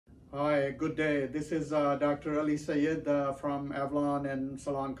Hi, good day. This is Dr. Ali Syed from Avalon and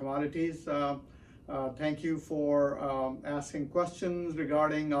Salon Commodities. Thank you for asking questions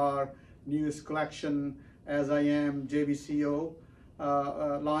regarding our newest collection, As I Am JBCO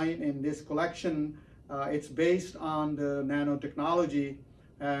line. In this collection, it's based on the nanotechnology.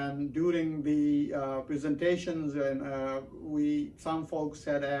 And during the presentations, some folks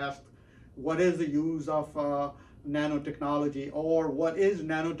had asked, what is the use of nanotechnology, or what is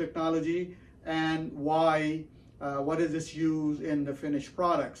nanotechnology and why, what is this used in the finished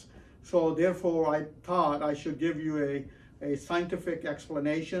products? So therefore, I thought I should give you a scientific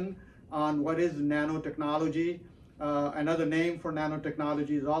explanation on what is nanotechnology. Another name for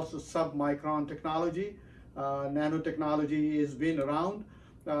nanotechnology is also submicron technology. Nanotechnology has been around.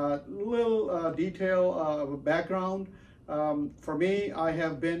 Little detail background. For me, I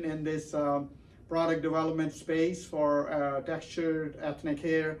have been in this product development space for textured ethnic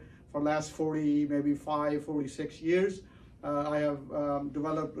hair for last 46 years. I have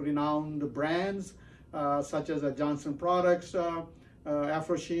developed renowned brands such as Johnson Products,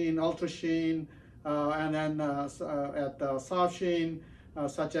 Afro Sheen, Ultra Sheen, and then at Soft Sheen,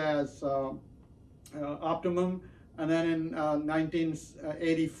 such as Optimum. And then in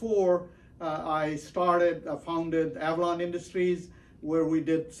 1984, I founded Avalon Industries, where we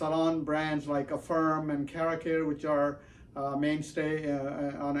did salon brands like Affirm and Caracare, which are mainstay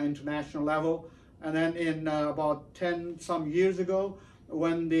on an international level. And then in about 10 some years ago,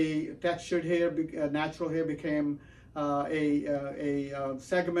 when the textured hair, natural hair became a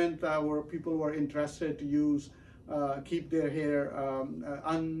segment where people were interested to use, keep their hair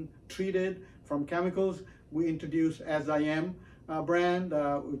untreated from chemicals, we introduced As I Am brand,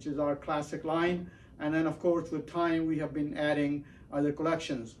 which is our classic line. And then of course, with time, we have been adding other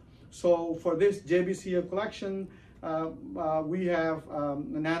collections. So for this JBCO collection, we have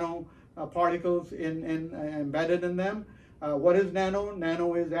nano particles embedded in them. What is nano?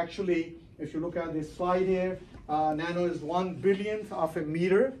 Nano is actually, if you look at this slide here, nano is 1/1000th of a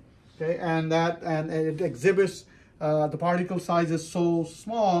meter, okay, and it exhibits the particle size is so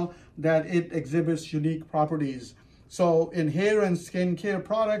small that it exhibits unique properties. So in hair and skin care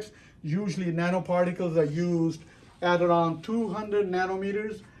products, usually nanoparticles are used at around 200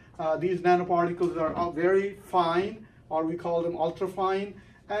 nanometers. These nanoparticles are very fine, or we call them ultrafine,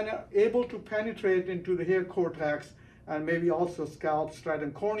 and are able to penetrate into the hair cortex and maybe also scalp,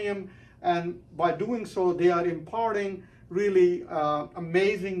 stratum corneum. And by doing so, they are imparting really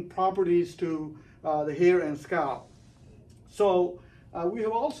amazing properties to the hair and scalp. So we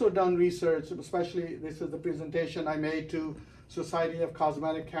have also done research, especially this is the presentation I made to Society of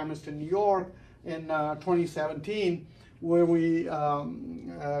Cosmetic Chemists in New York in 2017, where we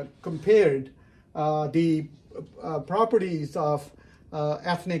compared the properties of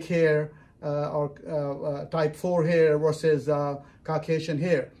ethnic hair or type 4 hair versus Caucasian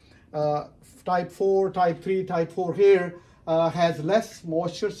hair. Type 4, type 3, type 4 hair has less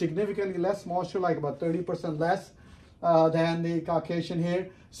moisture, significantly less moisture, like about 30% less than the Caucasian hair.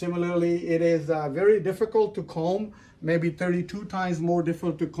 Similarly, it is very difficult to comb, maybe 32 times more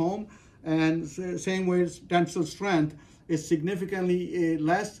difficult to comb. And same way, tensile strength is significantly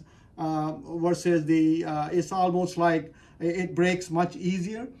less versus it's almost like it breaks much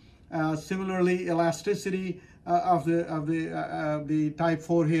easier. Similarly, elasticity of the type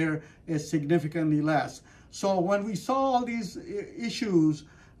 4 hair is significantly less. So when we saw all these issues,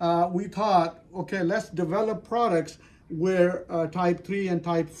 we thought, okay, let's develop products where type 3 and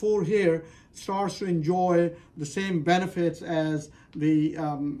type 4 hair starts to enjoy the same benefits as the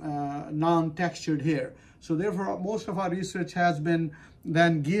non-textured hair. So therefore, most of our research has been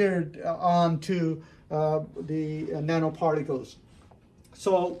then geared onto the nanoparticles.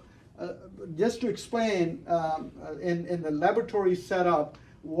 So just to explain, in the laboratory setup,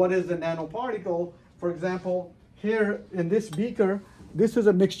 what is a nanoparticle? For example, here in this beaker, this is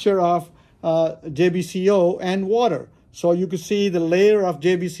a mixture of JBCO and water. So you can see the layer of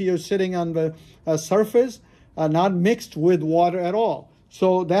JBCO sitting on the surface, not mixed with water at all.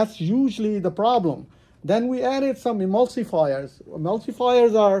 So that's usually the problem. Then we added some emulsifiers.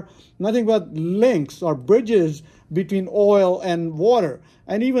 Emulsifiers are nothing but links or bridges between oil and water.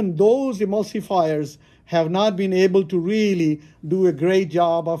 And even those emulsifiers have not been able to really do a great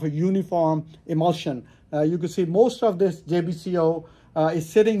job of a uniform emulsion. You can see most of this JBCO is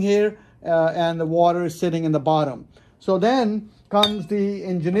sitting here and the water is sitting in the bottom. So then comes the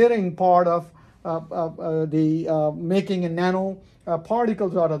engineering part of making a nano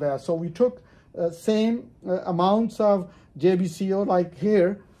particles out of that. So we took same amounts of JBCO like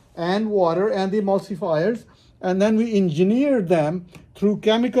here and water and the emulsifiers, and then we engineered them through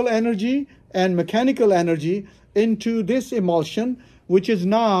chemical energy and mechanical energy into this emulsion, which is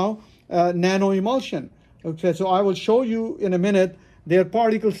now nano emulsion. Okay, so I will show you in a minute their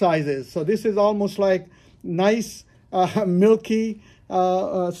particle sizes. So this is almost like nice milky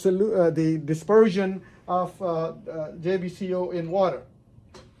the dispersion of JBCO in water.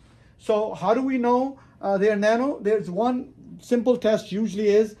 So how do we know they're nano? There's one simple test usually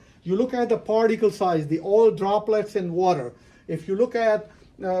is you look at the particle size, the oil droplets in water. If you look at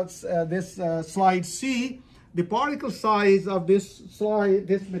this slide C, the particle size of this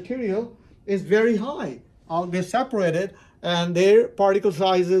material is very high. They're separated, and their particle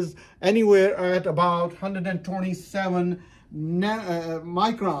sizes anywhere at about 127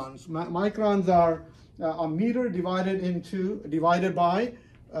 microns. Microns are a meter divided by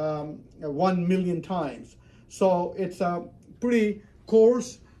 1 million times. So it's a pretty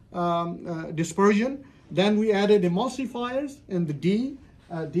coarse dispersion. Then we added emulsifiers in the D.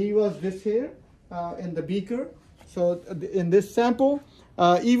 D was this here in the beaker. So in this sample,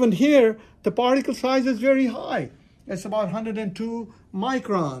 even here, the particle size is very high. It's about 102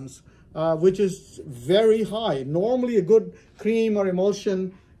 microns, which is very high. Normally, a good cream or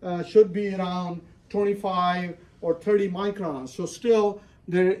emulsion should be around 25 or 30 microns. So still,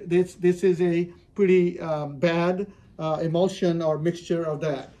 this is a pretty bad emulsion or mixture of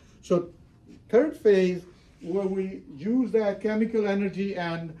that. So third phase, where we use that chemical energy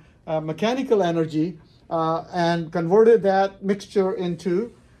and mechanical energy and converted that mixture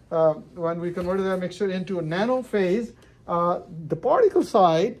into, when we converted that mixture into a nano phase, the particle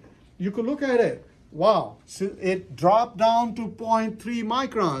side, you could look at it. Wow, so it dropped down to 0.3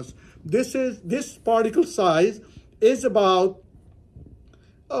 microns. This particle size is about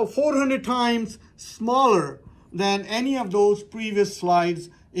 400 times smaller than any of those previous slides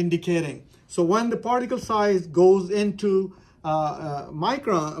indicating. So when the particle size goes into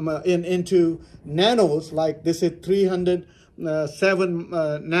into nanos, like this is 307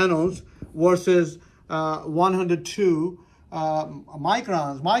 nanos versus 102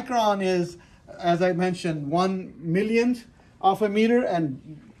 microns. Micron is, as I mentioned, 1 millionth of a meter,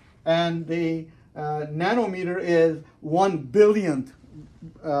 and the nanometer is 1 billionth,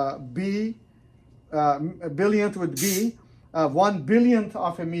 billionth with B, 1 billionth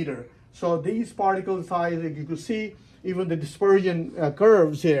of a meter. So these particle sizes, you can see even the dispersion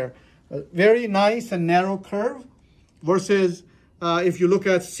curves here, very nice and narrow curve, versus if you look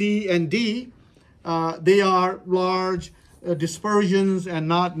at C and D, they are large dispersions and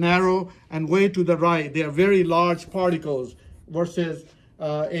not narrow and way to the right. They are very large particles versus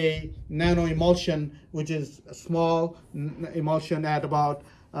a nano emulsion, which is a small emulsion at about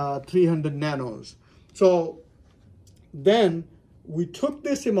 300 nanos. So then we took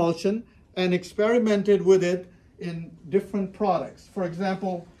this emulsion and experimented with it in different products. For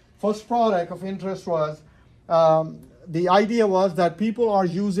example, first product of interest was, the idea was that people are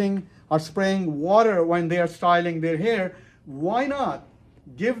spraying water when they are styling their hair. Why not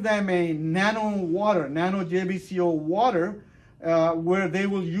give them a nano water, nano JBCO water, where they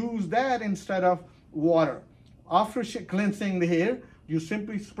will use that instead of water. After cleansing the hair, you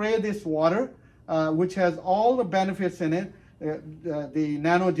simply spray this water, which has all the benefits in it, the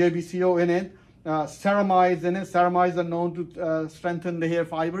nano JBCO in it, ceramides in it. Ceramides are known to strengthen the hair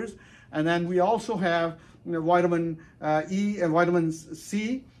fibers. And then we also have vitamin E and vitamin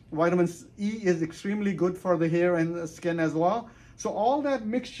C. Vitamin E is extremely good for the hair and the skin as well. So all that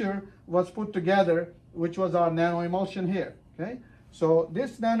mixture was put together, which was our nano emulsion here. Okay, so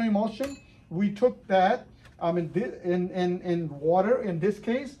this nano emulsion, we took that in water. In this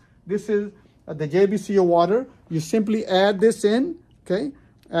case, this is the JBCO water. You simply add this in, okay,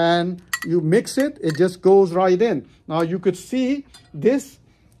 and you mix it. It just goes right in. Now you could see this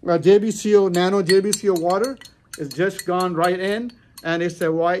JBCO, nano JBCO water is just gone right in, and it's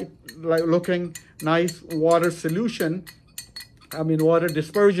a white, like looking nice water solution. Water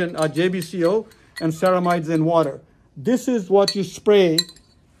dispersion of JBCO and ceramides in water. This is what you spray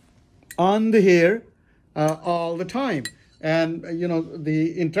on the hair all the time. And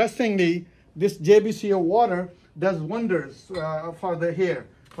interestingly, this JBCO water does wonders for the hair.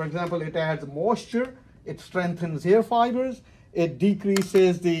 For example, it adds moisture, it strengthens hair fibers, it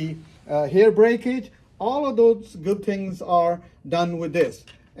decreases the hair breakage. All of those good things are done with this.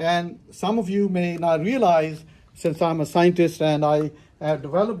 And some of you may not realize, since I'm a scientist and I have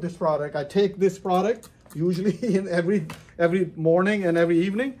developed this product, I take this product usually in every morning and every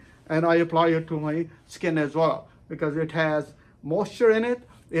evening, and I apply it to my skin as well, because it has moisture in it,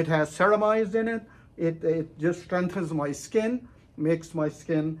 it has ceramides in it, it just strengthens my skin, makes my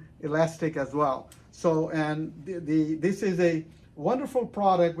skin elastic as well. So, and this is a wonderful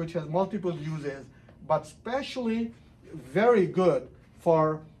product which has multiple uses, but especially very good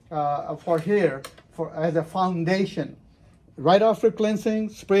for hair, as a foundation. Right after cleansing,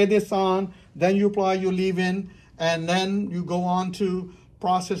 spray this on, then you apply your leave-in, and then you go on to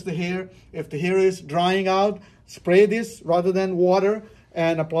process the hair. If the hair is drying out, spray this rather than water,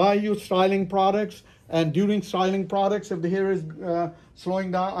 and apply your styling products. And during styling products, if the hair is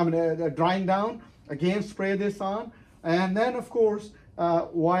drying down, again spray this on. And then of course,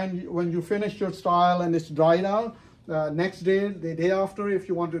 when you finish your style and it's dried out, next day, the day after, if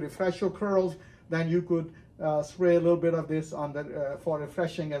you want to refresh your curls, then you could spray a little bit of this on for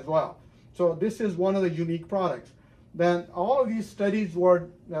refreshing as well. So this is one of the unique products. Then all of these studies were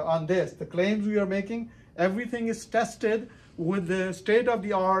on this. The claims we are making, everything is tested with the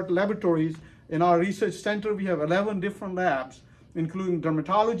state-of-the-art laboratories. In our research center, we have 11 different labs, including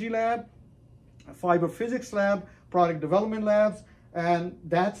dermatology lab, fiber physics lab, product development labs, and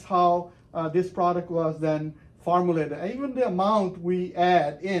that's how this product was then formulated. Even the amount we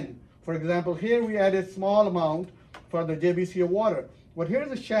add in, for example, here we added small amount for the JBCO water. But here's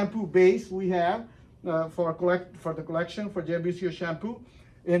the shampoo base we have for the collection for JBCO shampoo.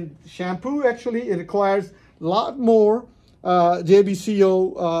 In shampoo, actually, it requires a lot more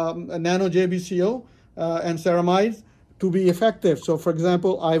JBCO, Nano JBCO and ceramides to be effective. So for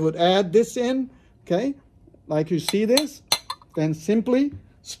example, I would add this in, okay, like you see this, then simply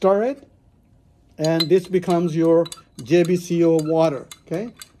stir it, and this becomes your JBCO water,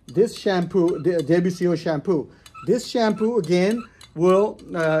 okay? This shampoo, the JBCO shampoo, this shampoo again will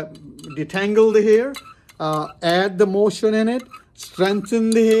detangle the hair, add the moisture in it,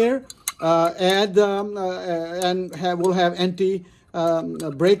 strengthen the hair, will have anti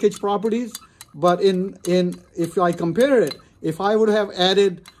breakage properties. But if I compare it, if I would have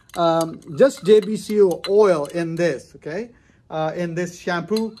added just JBCO oil in this, okay, in this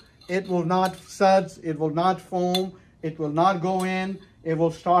shampoo, it will not suds, it will not foam, it will not go in, it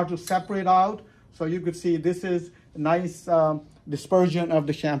will start to separate out. So you could see this is a nice dispersion of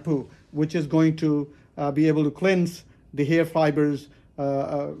the shampoo, which is going to be able to cleanse the hair fibers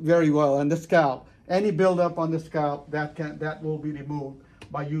very well, and the scalp. Any buildup on the scalp, that will be removed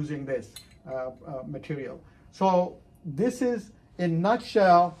by using this material. So this is, in a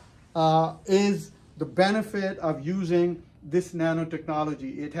nutshell, is the benefit of using this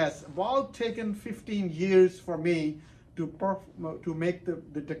nanotechnology. It has about taken 15 years for me to make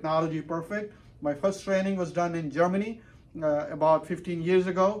the technology perfect. My first training was done in Germany about 15 years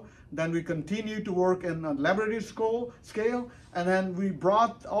ago. Then we continued to work in a laboratory scale, and then we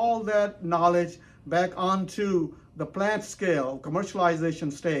brought all that knowledge back onto the plant scale,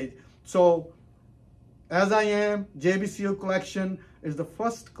 commercialization stage. So as I am, JBCO collection is the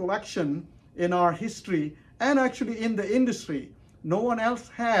first collection in our history, and actually in the industry. No one else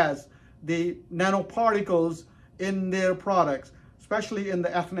has the nanoparticles in their products, especially in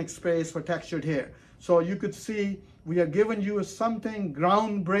the ethnic space for textured hair. So you could see we are giving you something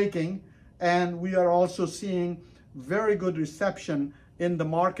groundbreaking, and we are also seeing very good reception in the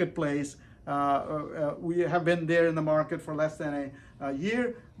marketplace. We have been there in the market for less than a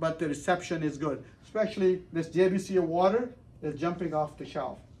year, but the reception is good. Especially this JBCO water is jumping off the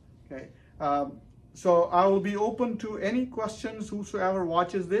shelf. Okay, so I will be open to any questions. Whosoever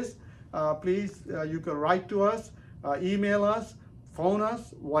watches this, please, you can write to us, email us, phone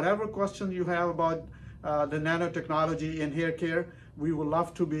us, whatever questions you have about the nanotechnology in hair care. We would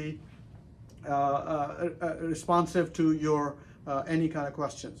love to be responsive to your any kind of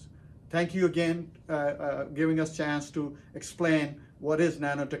questions. Thank you again, giving us a chance to explain what is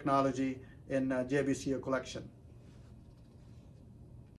nanotechnology in JBCO collection.